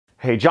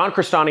Hey, John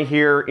Crestani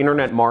here,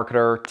 internet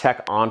marketer,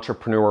 tech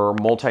entrepreneur,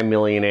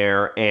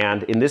 multimillionaire,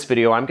 and in this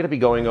video, I'm gonna be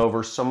going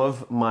over some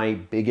of my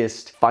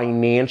biggest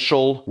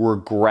financial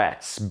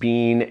regrets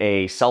being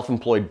a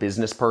self-employed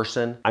business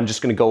person. I'm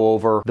just gonna go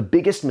over the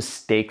biggest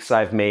mistakes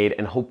I've made,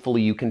 and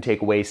hopefully you can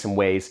take away some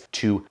ways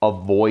to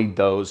avoid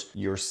those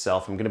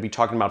yourself. I'm gonna be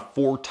talking about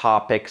 4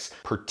 topics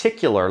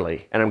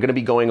particularly, and I'm gonna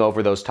be going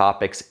over those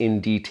topics in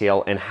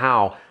detail and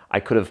how I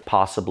could have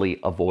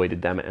possibly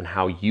avoided them and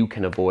how you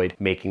can avoid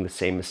making the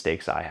same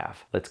mistakes I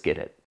have. Let's get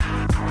it.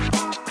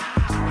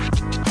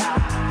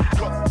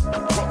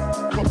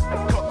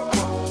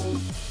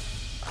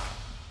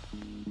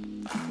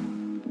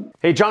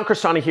 Hey, John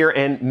Crestani here,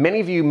 and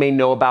many of you may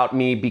know about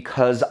me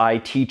because I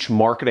teach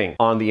marketing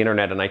on the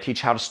internet, and I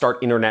teach how to start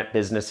internet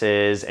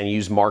businesses and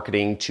use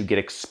marketing to get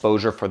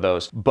exposure for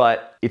those.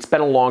 But it's been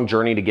a long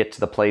journey to get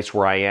to the place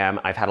where I am.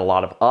 I've had a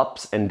lot of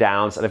ups and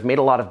downs, and I've made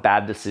a lot of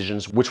bad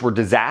decisions which were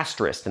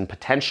disastrous and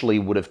potentially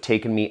would have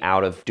taken me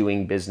out of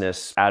doing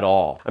business at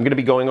all. I'm gonna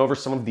be going over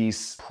some of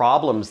these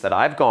problems that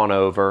I've gone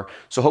over,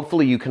 so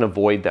hopefully you can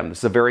avoid them. This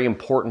is a very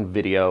important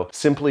video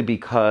simply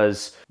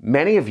because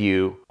many of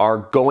you are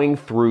going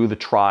through the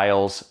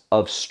trials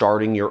of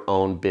starting your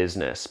own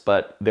business,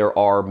 but there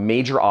are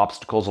major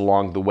obstacles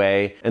along the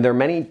way, and there are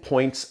many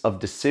points of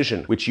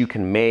decision which you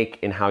can make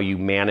in how you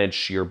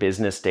manage your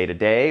business day to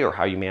day, or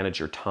how you manage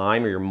your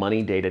time or your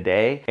money day to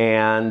day,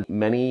 and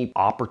many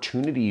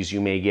opportunities you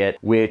may get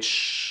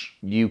which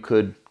you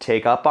could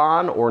take up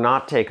on or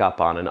not take up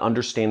on, and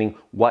understanding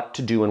what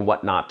to do and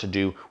what not to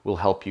do will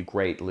help you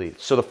greatly.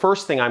 So the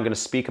first thing I'm gonna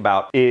speak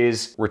about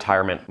is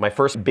retirement. My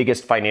first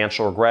biggest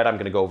financial regret, I'm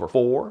gonna go over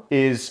 4,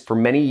 is for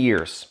many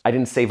years, I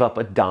didn't save up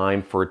a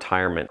dime for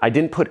retirement. I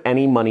didn't put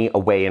any money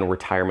away in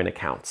retirement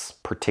accounts,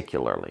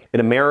 particularly. In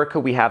America,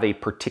 we have a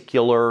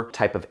particular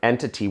type of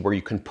entity where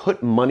you can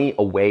put money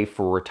away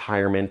for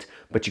retirement,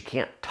 but you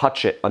can't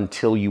touch it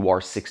until you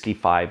are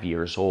 65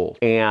 years old.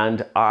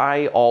 And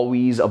I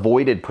always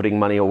avoided putting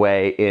money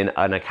away in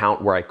an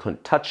account where I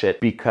couldn't touch it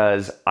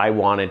because I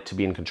wanted to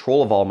be in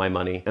control of all my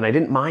money. And I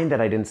didn't mind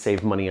that I didn't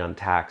save money on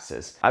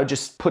taxes. I would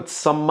just put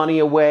some money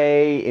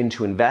away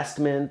into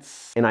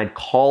investments, and I'd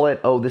call it,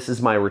 oh, this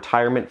is my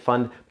retirement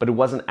fund, but it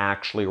wasn't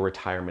actually a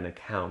retirement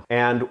account.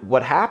 And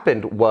what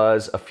happened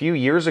was a few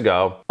years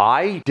ago,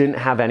 I didn't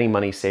have any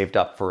money saved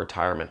up for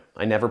retirement.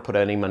 I never put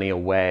any money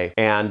away.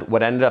 And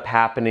what ended up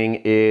happening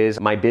is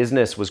my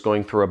business was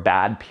going through a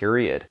bad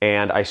period,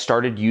 and I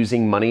started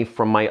using money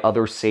from my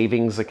other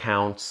savings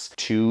accounts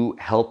to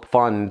help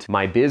fund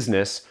my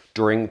business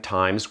during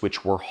times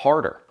which were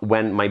harder.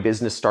 When my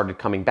business started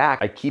coming back,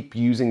 I keep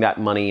using that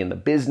money in the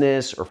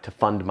business or to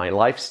fund my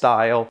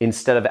lifestyle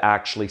instead of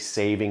actually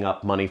saving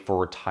up money for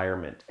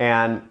retirement.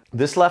 And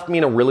this left me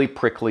in a really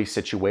prickly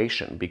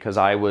situation because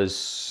I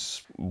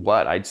was,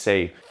 I'd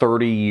say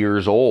 30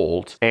 years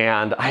old,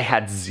 and I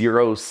had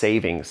 0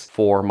 savings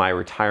for my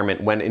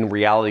retirement, when in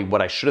reality,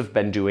 what I should have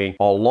been doing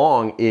all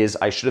along is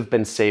I should have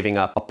been saving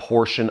up a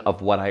portion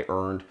of what I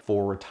earned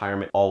for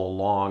retirement all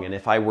along. And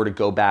if I were to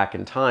go back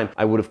in time,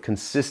 I would have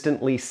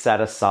consistently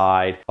set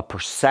aside a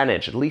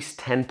percentage, at least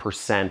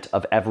 10%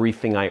 of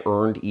everything I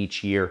earned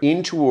each year,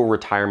 into a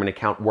retirement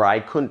account where I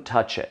couldn't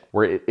touch it,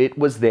 where it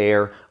was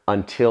there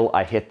until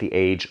I hit the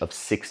age of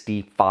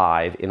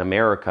 65 in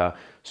America,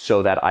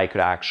 so that I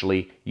could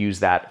actually use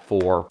that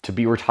to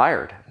be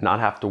retired, not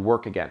have to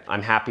work again.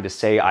 I'm happy to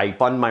say I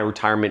fund my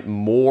retirement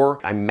more.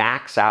 I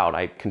max out.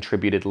 I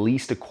contribute at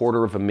least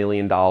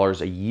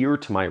 $250,000 a year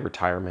to my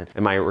retirement,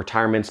 and my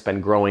retirement's been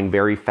growing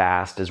very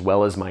fast, as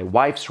well as my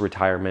wife's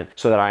retirement,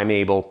 so that I'm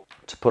able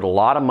to put a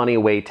lot of money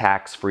away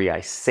tax-free. I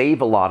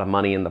save a lot of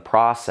money in the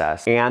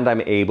process, and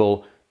I'm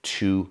able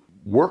to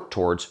work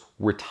towards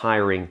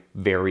retiring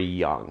very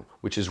young,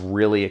 which is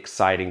really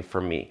exciting for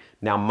me.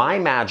 Now, my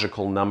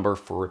magical number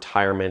for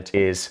retirement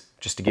is,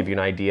 just to give you an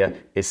idea,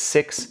 is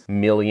 $6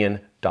 million.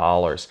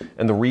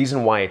 And the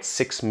reason why it's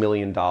 $6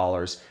 million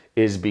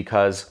is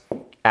because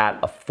at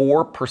a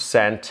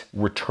 4%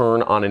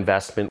 return on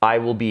investment, I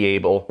will be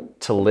able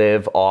to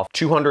live off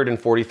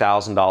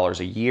 $240,000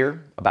 a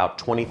year, about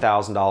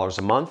 $20,000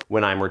 a month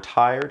when I'm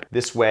retired.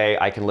 This way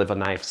I can live a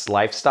nice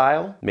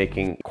lifestyle,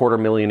 making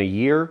 $250,000 a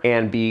year,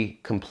 and be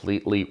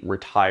completely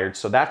retired.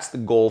 So that's the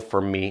goal for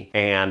me,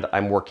 and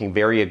I'm working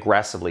very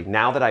aggressively.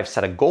 Now that I've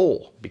set a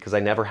goal, because I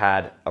never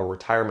had a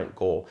retirement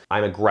goal,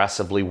 I'm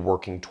aggressively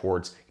working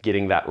towards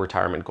getting that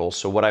retirement goal.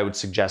 So what I would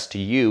suggest to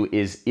you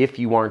is, if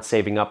you aren't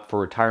saving up for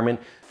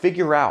retirement,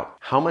 figure out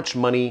how much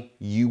money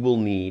you will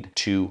need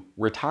to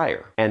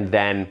retire, and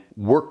then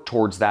work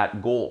towards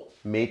that goal.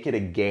 Make it a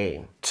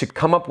game. To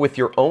come up with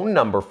your own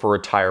number for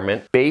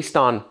retirement based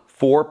on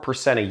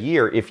 4% a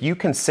year, if you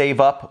can save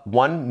up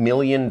 $1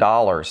 million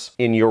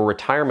in your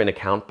retirement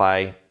account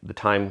by the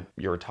time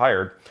you're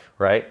retired,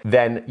 right,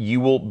 then you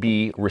will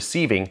be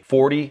receiving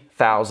 $40,000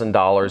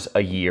 $80,000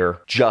 a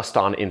year just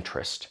on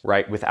interest,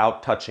 right?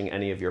 Without touching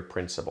any of your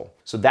principal.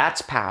 So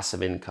that's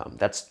passive income.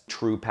 That's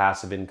true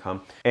passive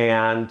income.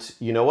 And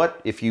you know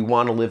what? If you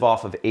want to live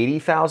off of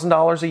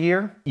 $80,000 a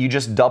year, you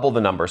just double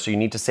the number. So you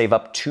need to save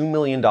up $2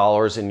 million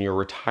in your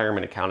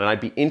retirement account. And I'd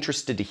be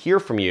interested to hear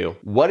from you.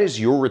 What is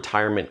your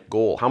retirement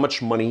goal? How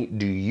much money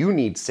do you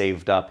need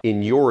saved up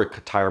in your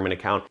retirement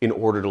account in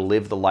order to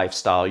live the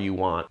lifestyle you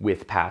want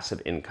with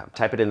passive income?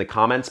 Type it in the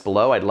comments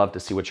below. I'd love to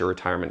see what your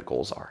retirement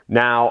goals are.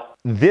 Now,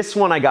 this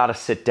one I gotta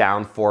sit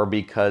down for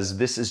because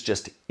this is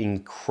just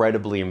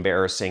incredibly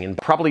embarrassing, and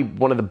probably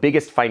one of the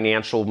biggest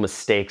financial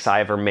mistakes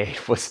I ever made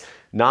was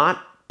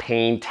not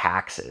paying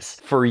taxes.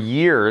 For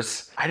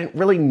years, I didn't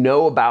really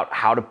know about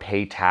how to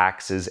pay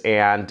taxes,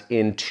 and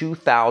in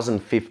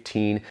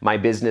 2015, my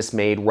business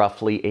made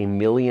roughly $1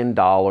 million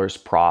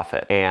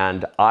profit,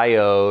 and I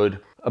owed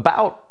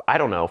about, I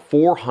don't know,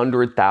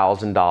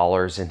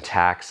 $400,000 in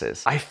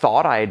taxes. I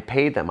thought I had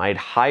paid them. I had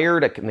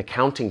hired an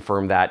accounting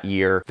firm that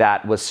year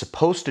that was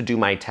supposed to do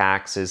my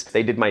taxes.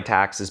 They did my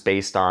taxes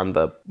based on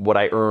what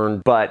I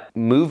earned, but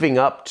moving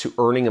up to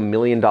earning $1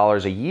 million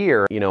a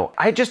year,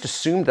 I just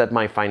assumed that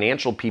my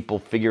financial people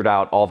figured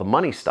out all the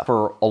money stuff.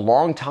 For a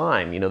long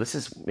time, this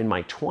is in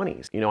my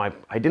 20s,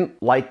 I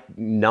didn't like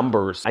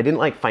numbers. I didn't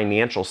like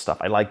financial stuff.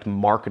 I liked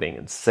marketing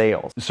and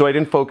sales. So I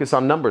didn't focus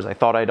on numbers. I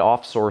thought I'd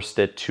offsourced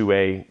it to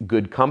a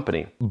good company.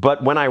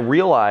 But when I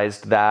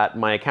realized that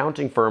my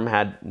accounting firm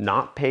had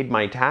not paid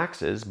my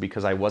taxes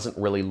because I wasn't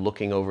really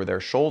looking over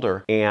their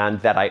shoulder, and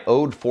that I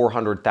owed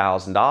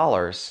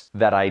 $400,000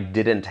 that I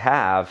didn't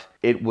have,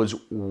 it was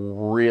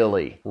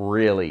really,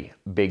 really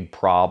big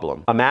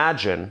problem.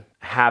 Imagine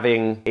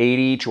having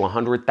 $80,000 to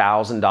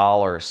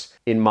 $100,000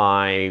 in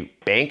my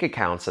bank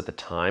accounts at the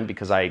time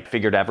because I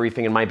figured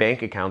everything in my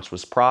bank accounts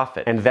was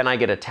profit. And then I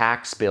get a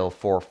tax bill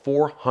for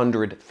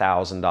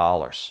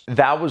 $400,000.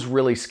 That was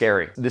really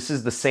scary. This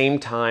is the same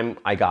time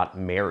I got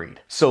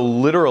married. So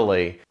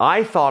literally,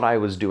 I thought I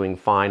was doing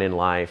fine in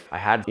life. I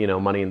had,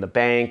 money in the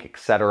bank,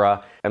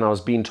 etc. And I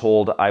was being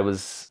told I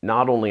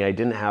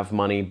didn't have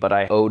money, but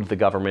I owed the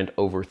government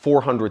over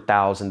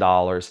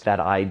 $400,000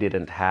 that I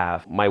didn't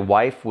have. My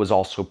wife was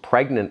also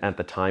pregnant at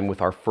the time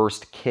with our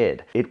first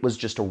kid. It was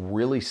just a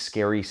really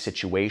scary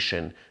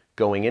situation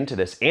going into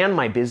this, and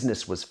my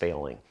business was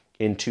failing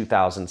in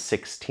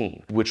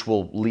 2016, which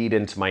will lead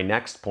into my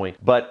next point.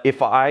 But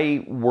if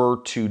I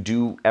were to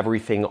do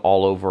everything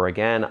all over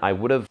again, I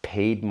would have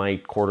paid my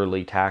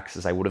quarterly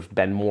taxes. I would have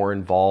been more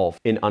involved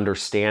in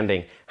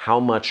understanding how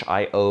much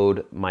I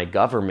owed my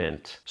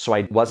government, so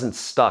I wasn't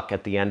stuck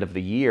at the end of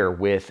the year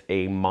with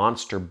a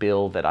monster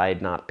bill that I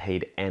had not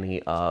paid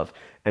any of,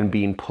 and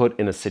being put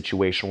in a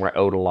situation where I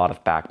owed a lot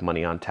of back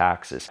money on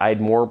taxes. I had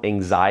more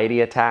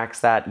anxiety attacks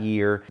that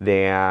year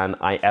than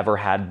I ever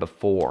had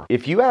before.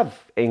 If you have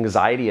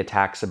anxiety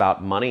attacks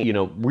about money,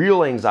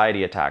 real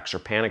anxiety attacks or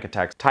panic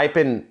attacks, type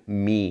in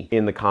me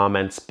in the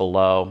comments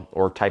below,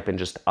 or type in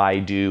just I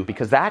do,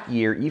 because that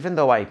year, even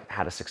though I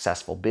had a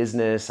successful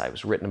business, I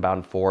was written about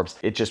in Forbes,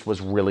 it just was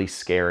really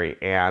scary.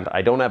 And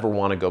I don't ever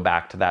want to go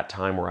back to that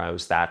time where I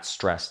was that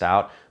stressed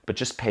out. But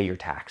just pay your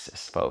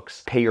taxes,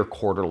 folks. Pay your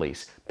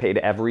quarterlies. Pay it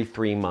every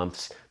 3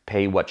 months.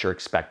 Pay what your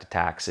expected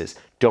tax is.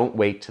 Don't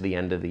wait to the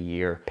end of the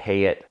year.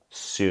 Pay it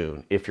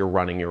soon if you're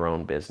running your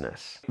own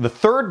business. The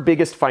third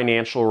biggest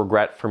financial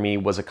regret for me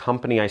was a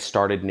company I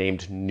started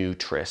named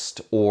Nutrist,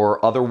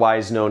 or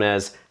otherwise known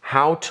as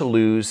How to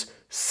Lose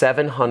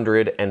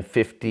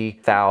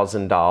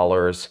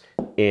 $750,000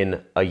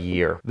 in a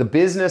year. The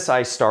business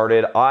I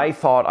started, I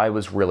thought I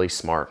was really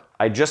smart.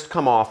 I just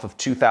come off of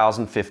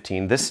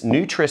 2015. This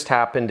Nutrist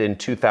happened in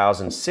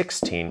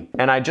 2016,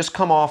 and I just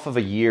come off of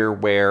a year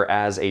where,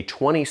 as a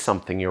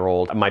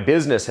 20-something-year-old, my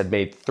business had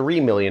made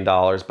 $3 million,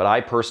 but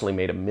I personally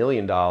made $1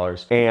 million.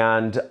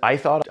 And I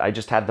thought I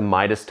just had the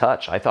Midas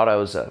touch. I thought I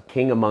was a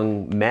king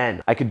among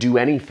men. I could do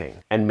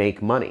anything and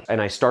make money. And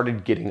I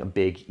started getting a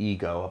big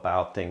ego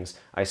about things.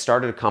 I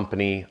started a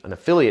company, an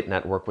affiliate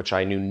network, which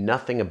I knew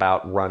nothing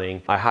about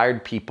running. I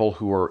hired people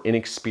who were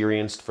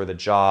inexperienced for the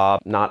job,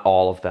 not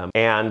all of them.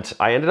 And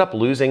I ended up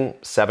losing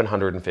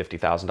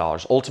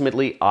 $750,000.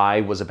 Ultimately,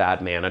 I was a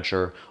bad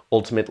manager.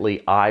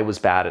 Ultimately, I was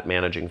bad at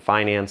managing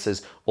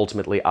finances.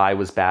 Ultimately, I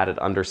was bad at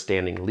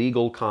understanding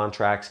legal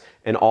contracts.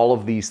 And all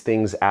of these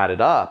things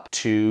added up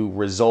to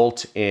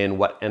result in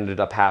what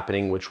ended up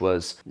happening, which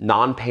was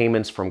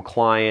non-payments from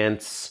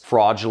clients,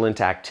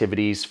 fraudulent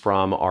activities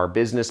from our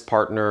business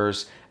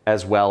partners,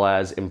 as well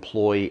as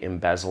employee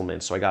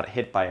embezzlement. So I got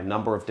hit by a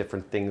number of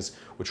different things,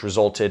 which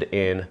resulted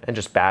in, and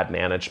just bad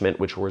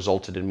management, which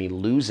resulted in me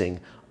losing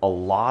a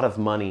lot of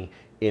money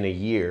in a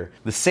year.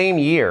 The same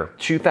year,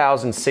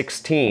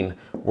 2016,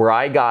 where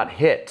I got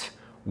hit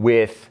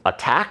with a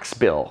tax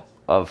bill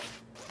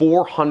of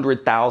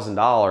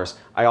 $400,000,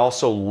 I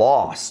also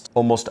lost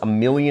almost $1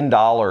 million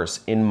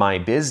in my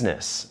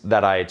business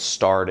that I had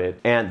started.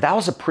 And that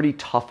was a pretty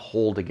tough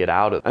hole to get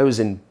out of. I was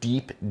in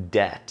deep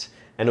debt.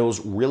 And it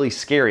was really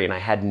scary, and I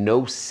had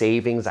no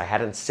savings. I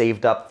hadn't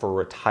saved up for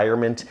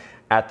retirement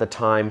at the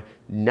time,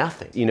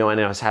 nothing. You know,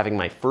 and I was having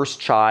my first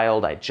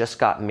child, I just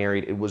got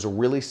married. It was a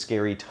really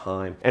scary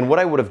time. And what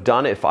I would have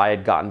done if I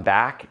had gotten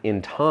back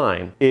in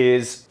time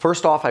is,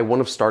 first off, I wouldn't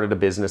have started a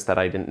business that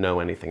I didn't know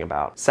anything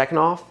about. Second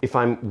off, if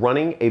I'm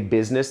running a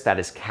business that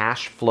is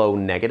cash flow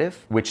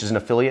negative, which is an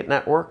affiliate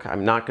network,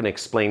 I'm not gonna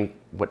explain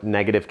what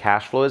negative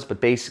cash flow is, but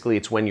basically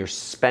it's when you're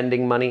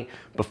spending money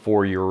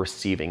before you're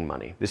receiving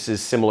money. This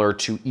is similar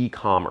to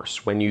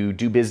e-commerce. When you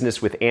do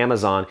business with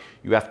Amazon,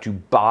 you have to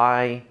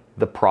buy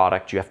the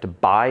product, you have to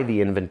buy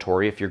the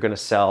inventory. If you're gonna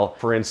sell,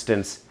 for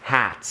instance,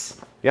 hats,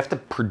 you have to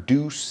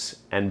produce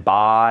and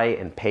buy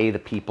and pay the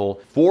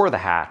people for the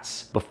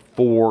hats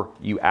before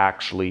you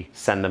actually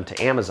send them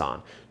to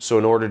Amazon. So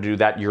in order to do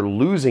that, you're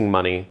losing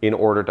money in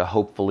order to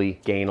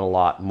hopefully gain a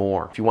lot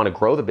more. If you want to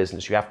grow the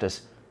business, you have to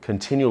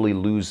continually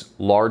lose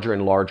larger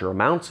and larger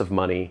amounts of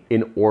money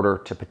in order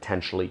to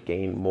potentially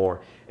gain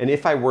more. And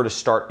if I were to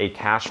start a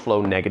cash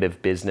flow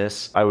negative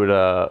business, I would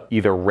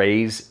either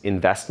raise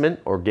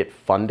investment or get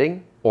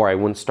funding, or I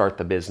wouldn't start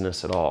the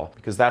business at all,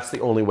 because that's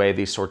the only way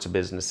these sorts of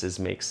businesses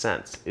make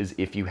sense, is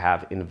if you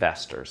have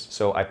investors.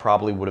 So I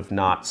probably would have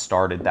not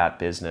started that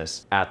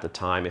business at the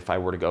time if I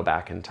were to go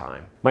back in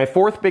time. My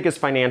fourth biggest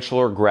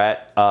financial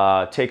regret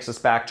takes us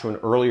back to an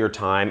earlier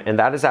time, and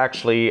that is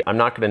actually, I'm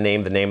not gonna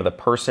name the name of the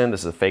person,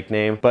 this is a fake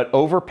name, but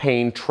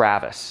overpaying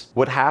Travis.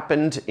 What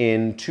happened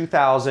in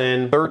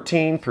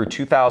 2013 through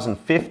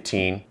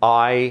 2015,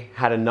 I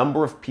had a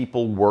number of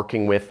people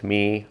working with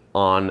me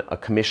on a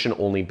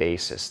commission-only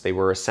basis. They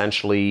were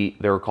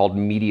called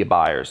media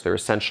buyers. They're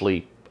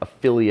essentially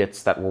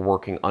affiliates that were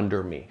working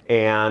under me.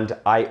 And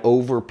I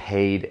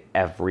overpaid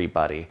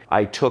everybody.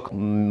 I took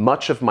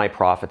much of my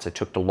profits, I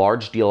took the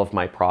large deal of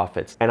my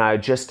profits, and I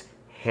just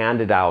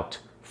handed out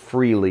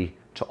freely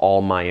to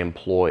all my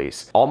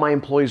employees. All my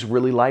employees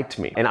really liked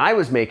me. And I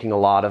was making a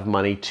lot of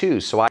money too,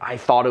 so I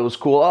thought it was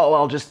cool. Oh,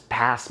 I'll just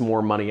pass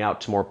more money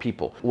out to more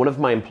people. One of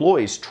my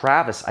employees,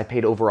 Travis, I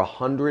paid over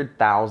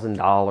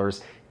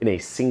 $100,000 in a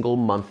single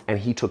month, and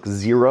he took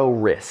zero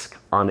risk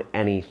on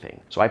anything.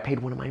 So I paid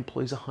one of my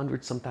employees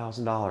 $100-some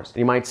thousand. And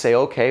you might say,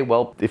 okay,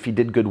 well, if he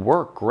did good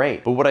work,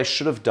 great. But what I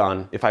should have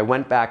done, if I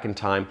went back in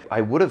time,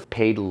 I would have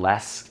paid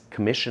less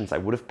commissions. I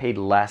would have paid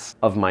less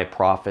of my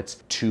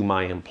profits to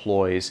my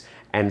employees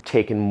and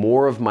taken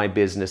more of my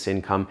business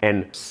income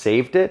and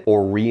saved it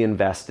or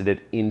reinvested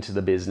it into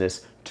the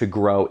business to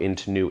grow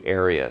into new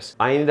areas.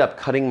 I ended up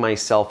cutting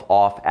myself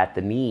off at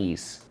the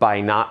knees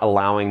by not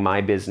allowing my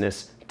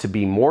business to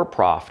be more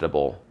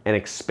profitable and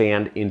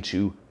expand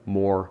into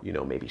more,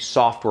 maybe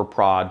software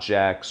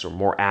projects or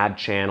more ad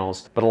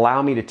channels, but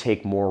allow me to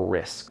take more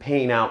risk.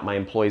 Paying out my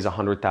employees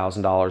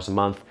 $100,000 a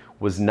month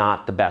was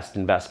not the best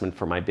investment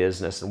for my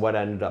business. And what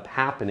ended up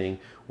happening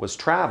was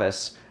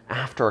Travis,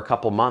 after a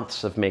couple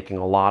months of making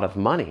a lot of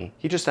money,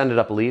 he just ended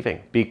up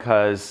leaving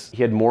because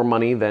he had more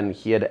money than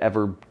he had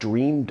ever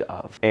dreamed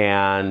of,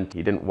 and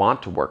he didn't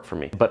want to work for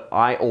me. But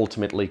I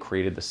ultimately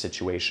created the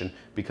situation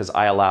because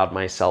I allowed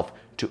myself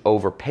to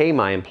overpay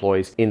my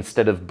employees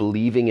instead of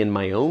believing in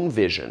my own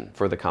vision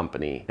for the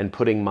company and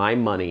putting my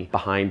money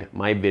behind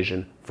my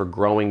vision for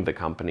growing the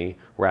company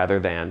rather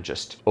than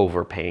just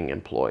overpaying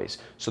employees.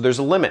 So there's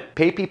a limit.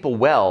 Pay people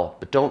well,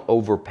 but don't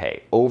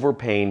overpay.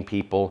 Overpaying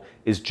people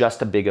is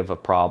just as big of a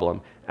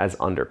problem as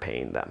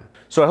underpaying them.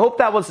 So I hope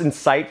that was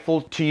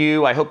insightful to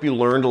you. I hope you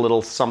learned a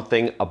little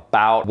something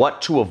about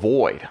what to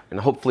avoid, and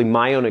hopefully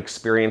my own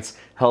experience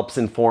helps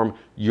inform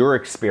your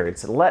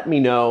experience. And let me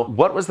know,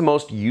 what was the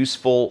most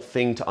useful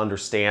thing to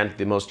understand,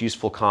 the most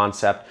useful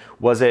concept?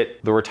 Was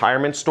it the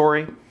retirement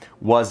story?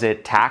 Was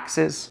it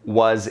taxes?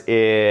 Was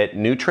it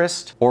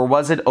Nutrist? Or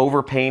was it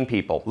overpaying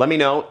people? Let me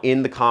know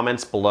in the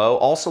comments below.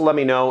 Also, let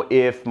me know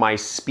if my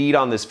speed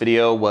on this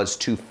video was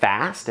too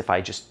fast, if I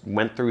just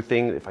went through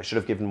things, if I should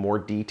have given more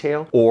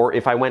detail, or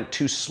if I went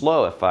too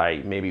slow, if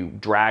I maybe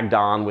dragged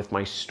on with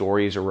my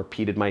stories or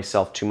repeated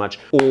myself too much,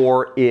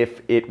 or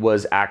if it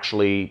was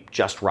actually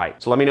just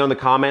right. So let me know in the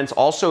comments.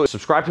 Also,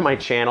 subscribe to my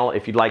channel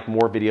if you'd like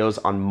more videos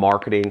on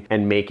marketing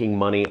and making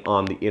money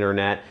on the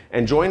internet,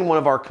 and join one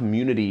of our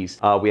communities.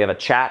 We have a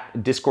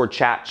Discord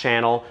chat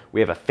channel, we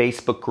have a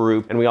Facebook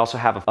group, and we also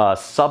have a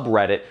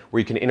subreddit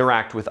where you can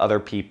interact with other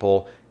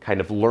people, kind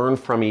of learn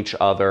from each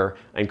other.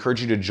 I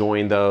encourage you to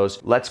join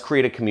those. Let's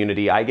create a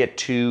community. I get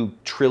 2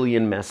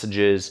 trillion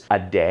messages a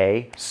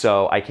day,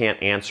 so I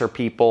can't answer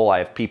people. I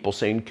have people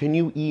saying, can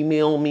you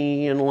email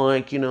me? And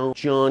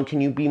John,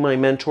 can you be my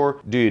mentor?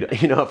 Dude,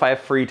 if I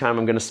have free time,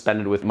 I'm gonna spend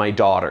it with my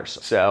daughters.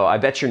 So I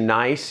bet you're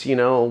nice,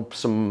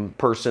 some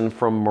person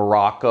from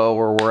Morocco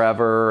or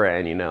wherever,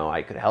 and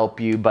I could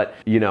help you, but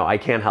I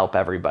can't help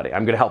everybody.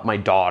 I'm gonna help my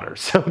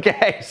daughters,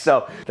 okay?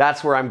 So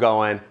that's where I'm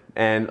going.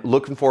 And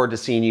looking forward to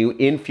seeing you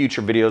in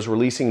future videos,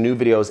 releasing new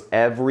videos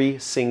every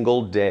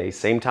single day,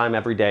 same time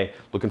every day.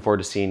 Looking forward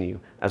to seeing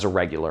you as a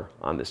regular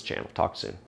on this channel. Talk soon.